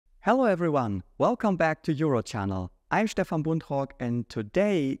Hello everyone, welcome back to UroChannel. I'm Stefan Buntrock and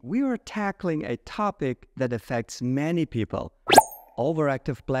today we are tackling a topic that affects many people,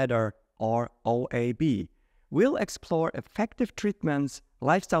 overactive bladder or OAB. We'll explore effective treatments,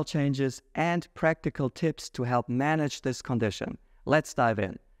 lifestyle changes and practical tips to help manage this condition. Let's dive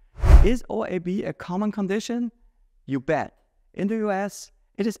in. Is OAB a common condition? You bet. In the US,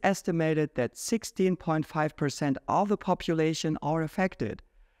 it is estimated that 16.5% of the population are affected.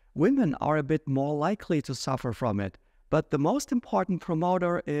 Women are a bit more likely to suffer from it, but the most important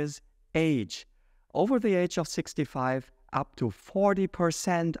promoter is age. Over the age of 65, up to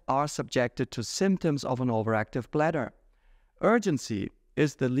 40% are subjected to symptoms of an overactive bladder. Urgency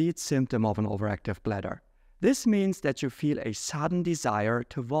is the lead symptom of an overactive bladder. This means that you feel a sudden desire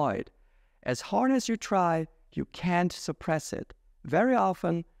to void. As hard as you try, you can't suppress it. Very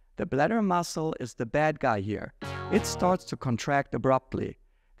often, the bladder muscle is the bad guy here. It starts to contract abruptly.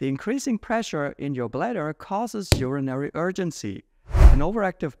 The increasing pressure in your bladder causes urinary urgency. In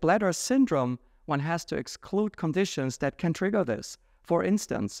overactive bladder syndrome, one has to exclude conditions that can trigger this. For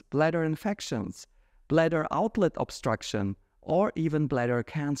instance, bladder infections, bladder outlet obstruction, or even bladder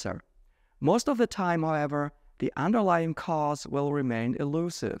cancer. Most of the time, however, the underlying cause will remain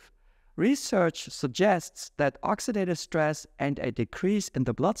elusive. Research suggests that oxidative stress and a decrease in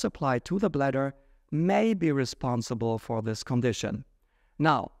the blood supply to the bladder may be responsible for this condition.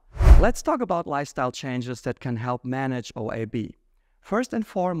 Now, let's talk about lifestyle changes that can help manage OAB. First and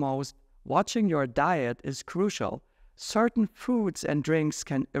foremost, watching your diet is crucial. Certain foods and drinks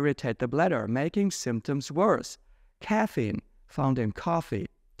can irritate the bladder, making symptoms worse. Caffeine, found in coffee,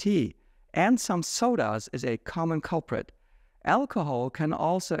 tea, and some sodas is a common culprit. Alcohol can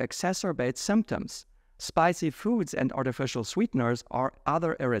also exacerbate symptoms. Spicy foods and artificial sweeteners are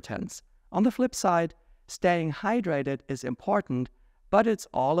other irritants. On the flip side, staying hydrated is important, but it's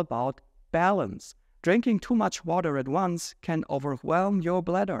all about balance. Drinking too much water at once can overwhelm your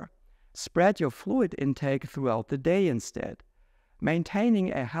bladder. Spread your fluid intake throughout the day instead.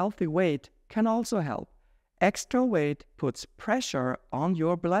 Maintaining a healthy weight can also help. Extra weight puts pressure on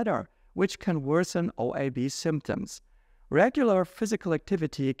your bladder, which can worsen OAB symptoms. Regular physical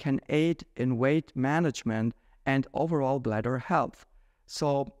activity can aid in weight management and overall bladder health.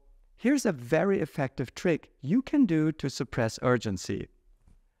 So, here's a very effective trick you can do to suppress urgency.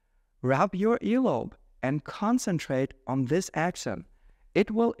 Rub your earlobe and concentrate on this action. It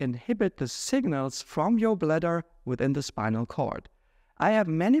will inhibit the signals from your bladder within the spinal cord. I have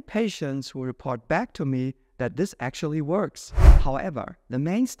many patients who report back to me that this actually works. However, the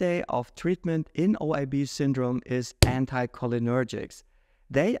mainstay of treatment in OAB syndrome is anticholinergics.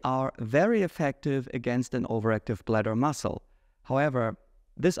 They are very effective against an overactive bladder muscle. However,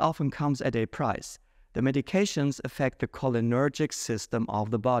 this often comes at a price. The medications affect the cholinergic system of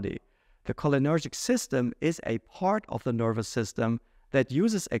the body. The cholinergic system is a part of the nervous system that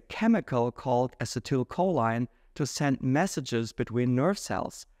uses a chemical called acetylcholine to send messages between nerve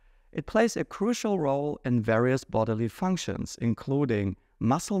cells. It plays a crucial role in various bodily functions, including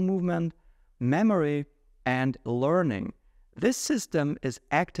muscle movement, memory, and learning. This system is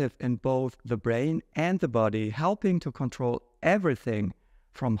active in both the brain and the body, helping to control everything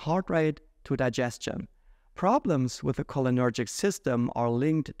from heart rate to digestion. Problems with the cholinergic system are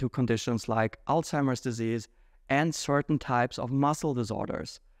linked to conditions like Alzheimer's disease and certain types of muscle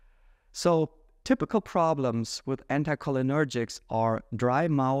disorders. So, typical problems with anticholinergics are dry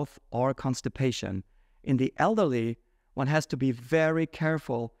mouth or constipation. In the elderly, one has to be very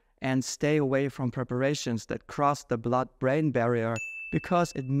careful and stay away from preparations that cross the blood-brain barrier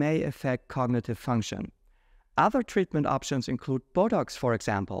because it may affect cognitive function. Other treatment options include Botox, for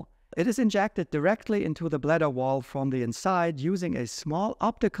example. It is injected directly into the bladder wall from the inside using a small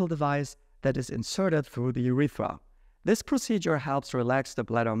optical device that is inserted through the urethra. This procedure helps relax the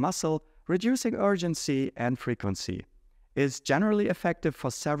bladder muscle, reducing urgency and frequency. It is generally effective for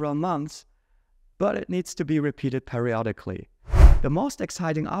several months, but it needs to be repeated periodically. The most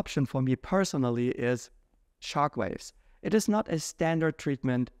exciting option for me personally is shockwaves. It is not a standard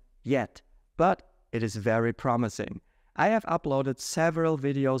treatment yet, but it is very promising. I have uploaded several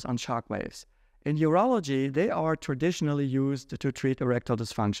videos on shockwaves. In urology, they are traditionally used to treat erectile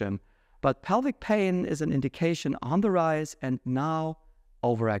dysfunction, but pelvic pain is an indication on the rise and now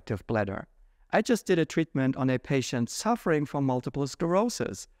overactive bladder. I just did a treatment on a patient suffering from multiple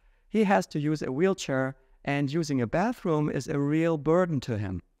sclerosis. He has to use a wheelchair and using a bathroom is a real burden to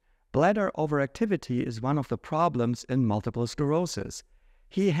him. Bladder overactivity is one of the problems in multiple sclerosis.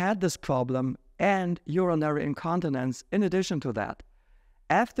 He had this problem and urinary incontinence in addition to that.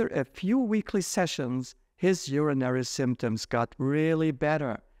 After a few weekly sessions, his urinary symptoms got really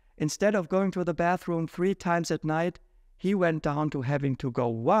better. Instead of going to the bathroom 3 times at night, he went down to having to go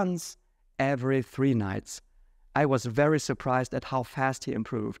once every 3 nights. I was very surprised at how fast he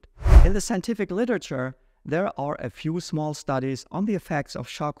improved. In the scientific literature, there are a few small studies on the effects of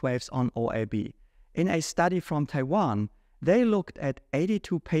shockwaves on OAB. In a study from Taiwan, they looked at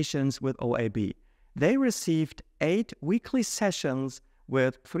 82 patients with OAB. They received 8 weekly sessions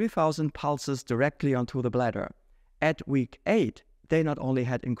with 3,000 pulses directly onto the bladder. At week 8, they not only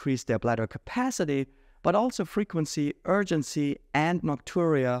had increased their bladder capacity, but also frequency, urgency, and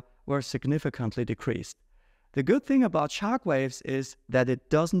nocturia were significantly decreased. The good thing about shockwaves is that it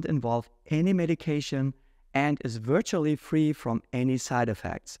doesn't involve any medication and is virtually free from any side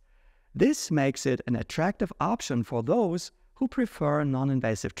effects. This makes it an attractive option for those who prefer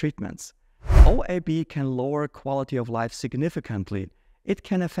non-invasive treatments. OAB can lower quality of life significantly. It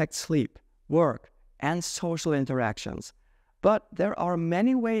can affect sleep, work, and social interactions. But there are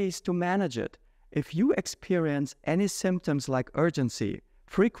many ways to manage it. If you experience any symptoms like urgency,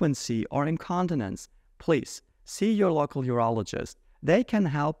 frequency, or incontinence, please see your local urologist. They can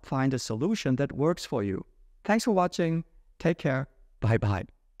help find a solution that works for you. Thanks for watching. Take care. Bye-bye.